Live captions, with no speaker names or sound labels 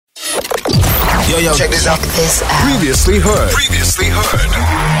Yo, check this out. Previously heard.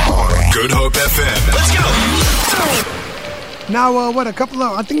 Good Hope FM. Let's go. Now,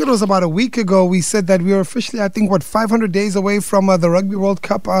 I think it was about a week ago, we said that we were officially, 500 days away from the Rugby World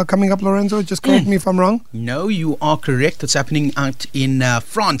Cup coming up, Lorenzo? Just correct me if I'm wrong. No, you are correct. It's happening out in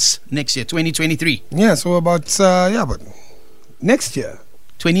France next year, 2023. Yeah, so about, but next year.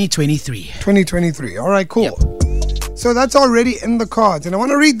 2023. All right, cool. Yep. So that's already in the cards. And I want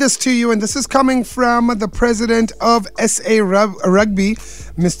to read this to you, and this is coming from the president of SA Rugby,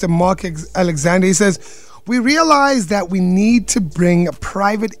 Mr. Mark Alexander. He says, we realize that we need to bring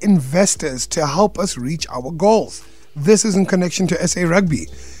private investors to help us reach our goals. This is in connection to SA Rugby.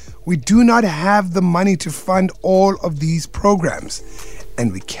 We do not have the money to fund all of these programs,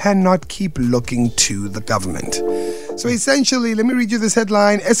 and we cannot keep looking to the government. So essentially, let me read you this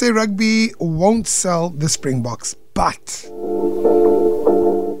headline. SA Rugby won't sell the Springboks, but...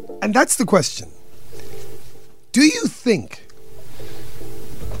 And that's the question. Do you think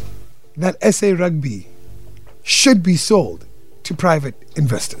that SA Rugby should be sold to private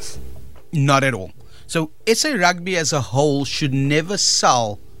investors? Not at all. So SA Rugby as a whole should never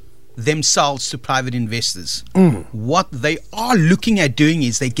sell themselves to private investors. What they are looking at doing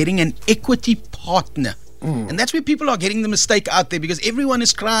is they're getting an equity partner. And that's where people are getting the mistake out there, because everyone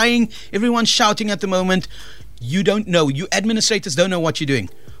is crying, everyone's shouting at the moment. You don't know. You administrators don't know what you're doing.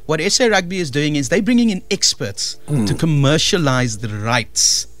 What SA Rugby is doing is they're bringing in experts to commercialize the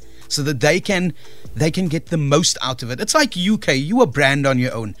rights so that they can get the most out of it. It's like UK. You a brand on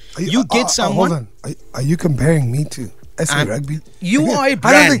your own. You get someone... Hold on. Are you comparing me to SA Rugby? You are a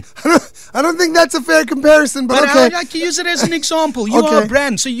brand. I don't think that's a fair comparison, but okay. I like to use it as an example. You are a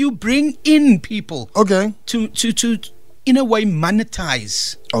brand, so you bring in people to in a way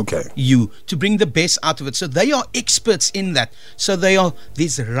monetize you, to bring the best out of it. So they are experts in that. So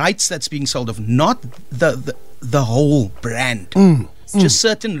these rights that's being sold of, not the whole brand. Just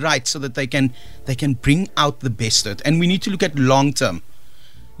certain rights so that they can bring out the best of it. And we need to look at long term.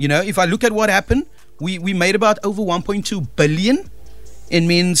 You know, if I look at what happened, we made about over 1.2 billion in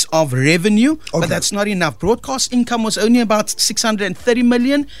means of revenue, but that's not enough. Broadcast income was only about 630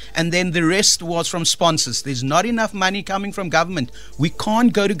 million, and then the rest was from sponsors. There's not enough money coming from government. We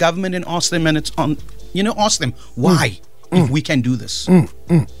can't go to government and ask them, ask them why, if we can do this.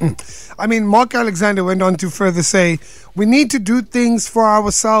 I mean, Mark Alexander went on to further say, we need to do things for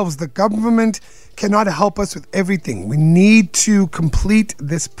ourselves. The government cannot help us with everything. We need to complete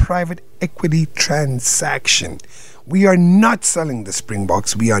this private equity transaction. We are not selling the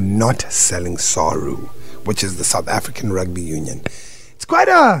Springboks. We are not selling SARU, which is the South African Rugby Union. It's quite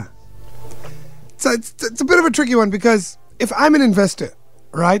it's a bit of a tricky one, because if I'm an investor,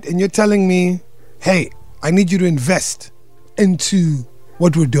 right, and you're telling me, hey, I need you to invest into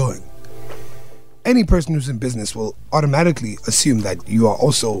what we're doing, any person who's in business will automatically assume that you are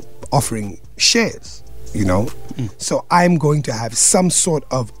also offering shares, So I'm going to have some sort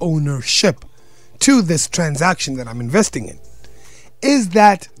of ownership to this transaction that I'm investing in. Is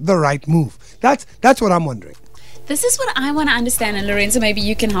that the right move? That's what I'm wondering. This is what I want to understand, and Lorenzo, maybe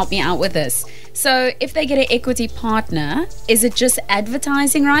you can help me out with this. So if they get an equity partner, is it just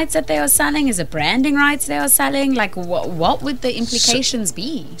advertising rights that they are selling? Is it branding rights they are selling? Like, what would the implications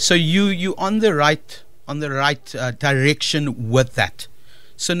be? So you on the right direction with that.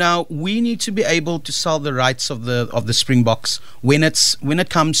 So now we need to be able to sell the rights of the Springboks when it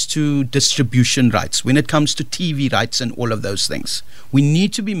comes to distribution rights, when it comes to TV rights and all of those things. We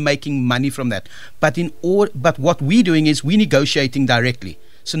need to be making money from that. But what we're doing is we're negotiating directly.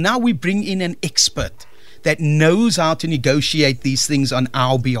 So now we bring in an expert that knows how to negotiate these things on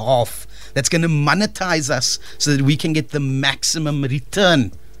our behalf, that's going to monetize us so that we can get the maximum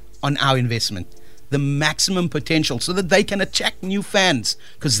return on our investment, the maximum potential, so that they can attract new fans,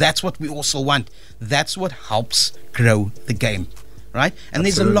 because that's what we also want. That's what helps grow the game, right? And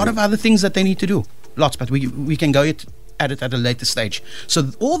There's a lot of other things that they need to do, lots, but we can go at it at a later stage.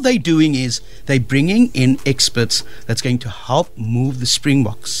 So all they're doing is they're bringing in experts that's going to help move the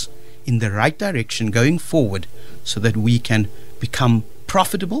Springboks in the right direction going forward, so that we can become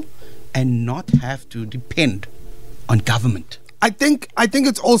profitable and not have to depend on government. I think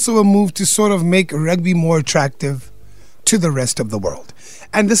it's also a move to sort of make rugby more attractive to the rest of the world.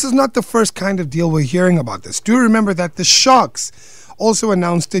 And this is not the first kind of deal we're hearing about this. Do remember that the Sharks also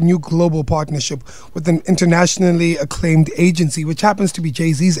announced a new global partnership with an internationally acclaimed agency, which happens to be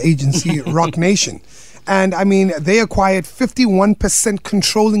Jay-Z's agency, Rock Nation. And I mean, they acquired 51%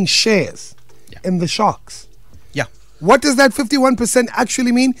 controlling shares in the Sharks. Yeah. What does that 51%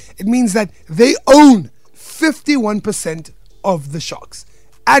 actually mean? It means that they own 51% of the Sharks.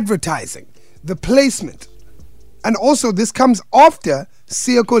 Advertising, the placement. And also, this comes after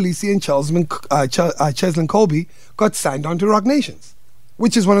Sia Kolisi and Cheslin Colby got signed on to Rock Nations,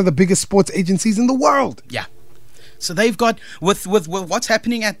 which is one of the biggest sports agencies in the world. Yeah. So they've got, with what's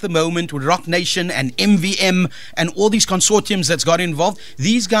happening at the moment with Rock Nation and MVM and all these consortiums that's got involved,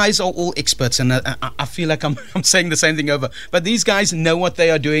 these guys are all experts. And I feel like I'm saying the same thing over. But these guys know what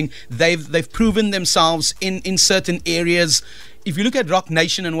they are doing. They've proven themselves in certain areas. If you look at Rock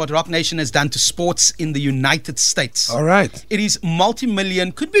Nation and what Rock Nation has done to sports in the United States. All right. It is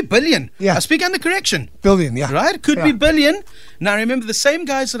multi-million, could be billion. Yeah. I speak under correction. Billion, yeah. Right? Could be billion. Now remember, the same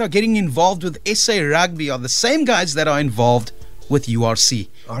guys that are getting involved with SA Rugby are the same guys that are involved with URC.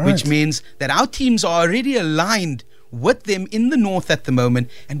 All right. Which means that our teams are already aligned with them in the north at the moment,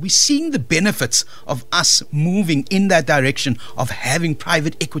 and we're seeing the benefits of us moving in that direction of having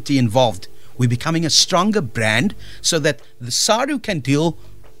private equity involved. We're becoming a stronger brand so that the SARU can deal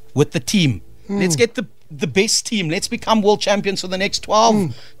with the team. Let's get the best team. Let's become world champions for the next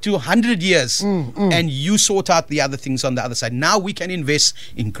 12 to 100 years. And you sort out the other things on the other side. Now we can invest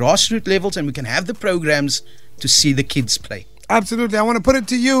in grassroots levels and we can have the programs to see the kids play. Absolutely. I want to put it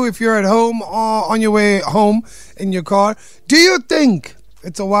to you, if you're at home or on your way home in your car. Do you think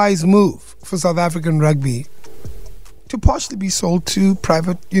it's a wise move for South African rugby to partially be sold to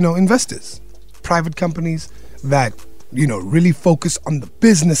private, investors? Private companies that, really focus on the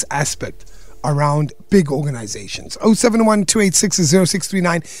business aspect around big organizations.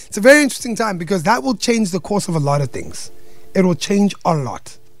 071-286-0639. It's a very interesting time because that will change the course of a lot of things. It will change a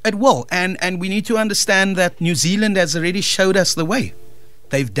lot. It will. And we need to understand that New Zealand has already showed us the way.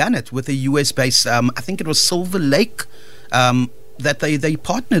 They've done it with a US-based, I think it was Silver Lake, that they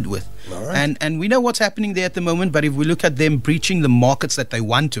partnered with. All right. And we know what's happening there at the moment, but if we look at them breaching the markets that they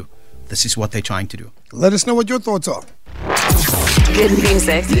want to, this is what they're trying to do. Let us know what your thoughts are. Good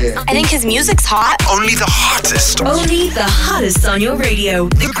music. Yeah. I think his music's hot. Only the hottest. Only the hottest on your radio.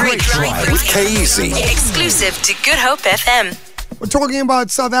 The Great Drive with K-Easy. Exclusive to Good Hope FM. We're talking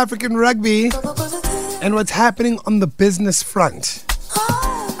about South African rugby and what's happening on the business front.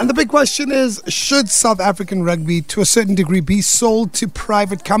 And the big question is, should South African rugby to a certain degree be sold to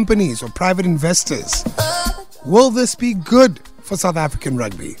private companies or private investors? Will this be good for South African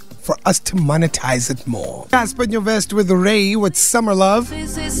rugby, for us to monetize it more? Casper Nyovest with Ray with Summer Love.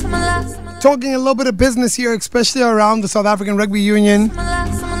 Talking a little bit of business here, especially around the South African Rugby Union.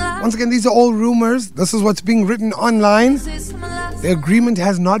 Once again, these are all rumors. This is what's being written online. The agreement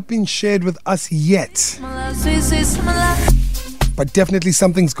has not been shared with us yet, but definitely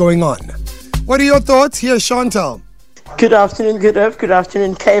something's going on. What are your thoughts? Here's Chantal. Good afternoon, Good Hope. Good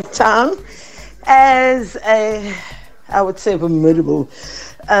afternoon, Cape Town. As a, I would say, formidable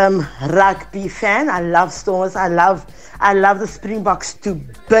rugby fan, I love Stormers. I love the Springboks to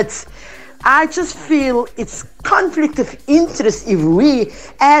bits. I just feel it's conflict of interest if we,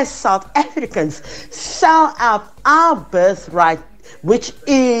 as South Africans, sell out our birthright, which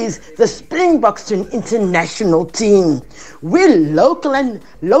is the Springboks, to an international team. We're local, and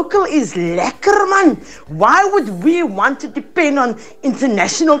local is lekker, man. Why would we want to depend on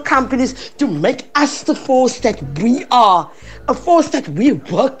international companies to make us the force that we are? A force that we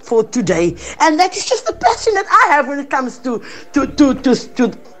work for today. And that is just the passion that I have when it comes to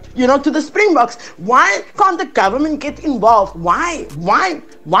the Springboks. Why can't the government get involved? Why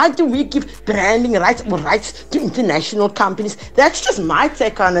do we give branding rights or rights to international companies? That's just my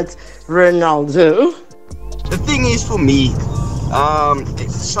take on it, Ronaldo. The thing is, for me,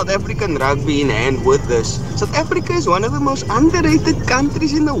 South African rugby in hand with this. South Africa is one of the most underrated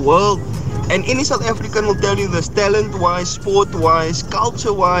countries in the world. And any South African will tell you this, talent-wise, sport-wise,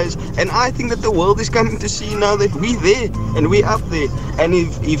 culture-wise. And I think that the world is coming to see now that we're there and we're up there. And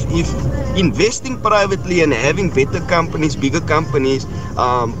if investing privately and having better companies, bigger companies,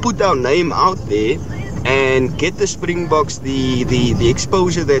 put our name out there and get the Springboks the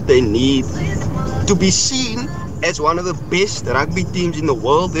exposure that they need to be seen as one of the best rugby teams in the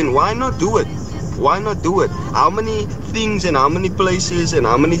world, then why not do it? Why not do it? How many things and how many places and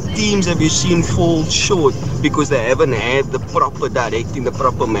how many teams have you seen fall short because they haven't had the proper directing, the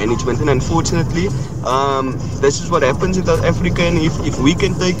proper management? And unfortunately, this is what happens in South Africa. And if we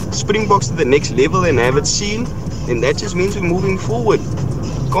can take Springboks to the next level and have it seen, then that just means we're moving forward.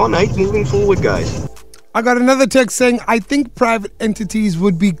 Can't hate moving forward, guys. I got another text saying, I think private entities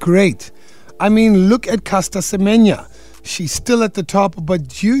would be great. I mean, look at Caster Semenya. She's still at the top, but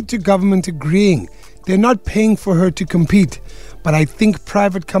due to government agreeing, they're not paying for her to compete. But I think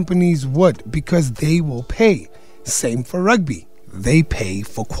private companies would, because they will pay. Same for rugby. They pay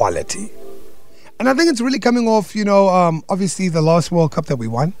for quality. And I think it's really coming off, obviously the last World Cup that we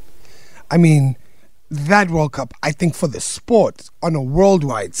won. I mean, that World Cup, I think for the sport on a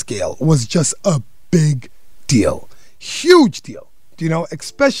worldwide scale was just a big deal. Huge deal. Do you know,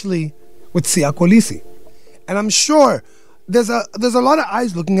 especially with Siya Kolisi. And I'm sure there's a lot of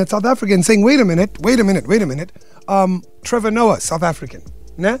eyes looking at South Africa and saying, wait a minute. Trevor Noah, South African.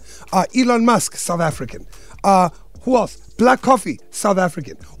 Né? Elon Musk, South African. Who else? Black Coffee, South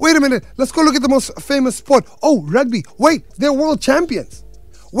African. Wait a minute, let's go look at the most famous sport. Oh, rugby. Wait, they're world champions.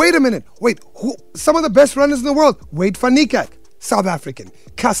 Wait a minute. Wait, some of the best runners in the world. Wade van Niekerk, South African.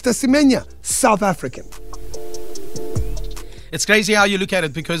 Caster Semenya, South African. It's crazy how you look at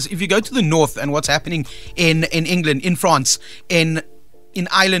it, because if you go to the north and what's happening in England, in France, in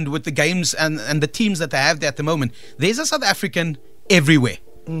Ireland with the games and the teams that they have there at the moment, there's a South African everywhere,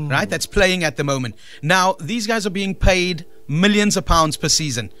 right? That's playing at the moment. Now, these guys are being paid millions of pounds per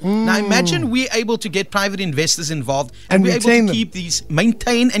season. Now, imagine we're able to get private investors involved and we're able to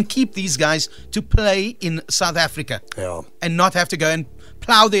maintain and keep these guys to play in South Africa and not have to go and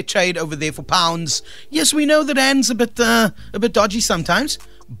plow their trade over there for pounds. Yes, we know the rand's a bit dodgy sometimes,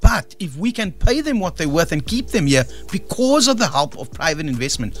 but if we can pay them what they're worth and keep them here because of the help of private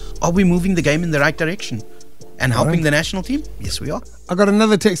investment, are we moving the game in the right direction and helping the national team? Yes, we are. I got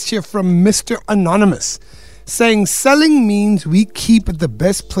another text here from Mr. Anonymous saying selling means we keep the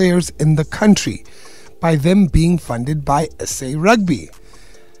best players in the country by them being funded by SA Rugby.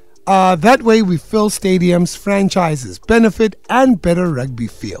 That way we fill stadiums, franchises, benefit and better rugby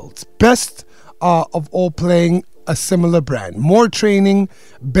fields. Best of all playing a similar brand. More training,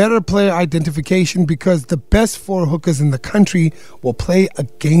 better player identification, because the best 4 hookers in the country will play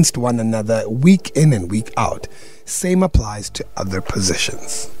against one another week in and week out. Same applies to other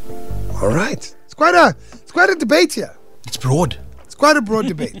positions. All right. It's quite a debate here. It's broad. It's quite a broad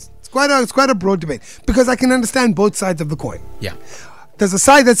debate. It's quite a broad debate, because I can understand both sides of the coin. Yeah. There's a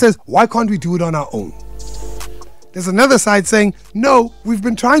side that says, why can't we do it on our own? There's another side saying, no, we've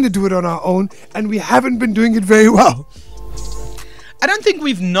been trying to do it on our own and we haven't been doing it very well. I don't think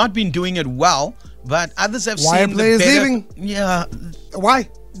we've not been doing it well, but others have why seen are players leaving? Yeah. Why?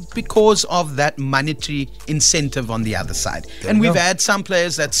 Because of that monetary incentive on the other side. And we've had some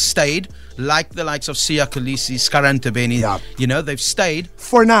players that stayed, like the likes of Siya Kolisi, Skaran Tabeni. Yeah. You know, they've stayed.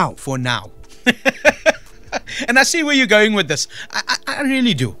 For now. And I see where you're going with this. I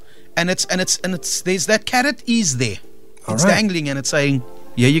really do. And it's there's that carrot is there. It's dangling and it's saying,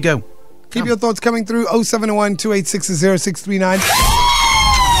 here you go. Keep your thoughts coming through 0701 286 0639. Feel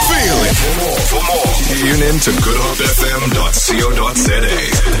it. For more, tune in to goodhopefm.co.za.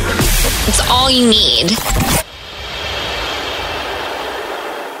 It's all you need.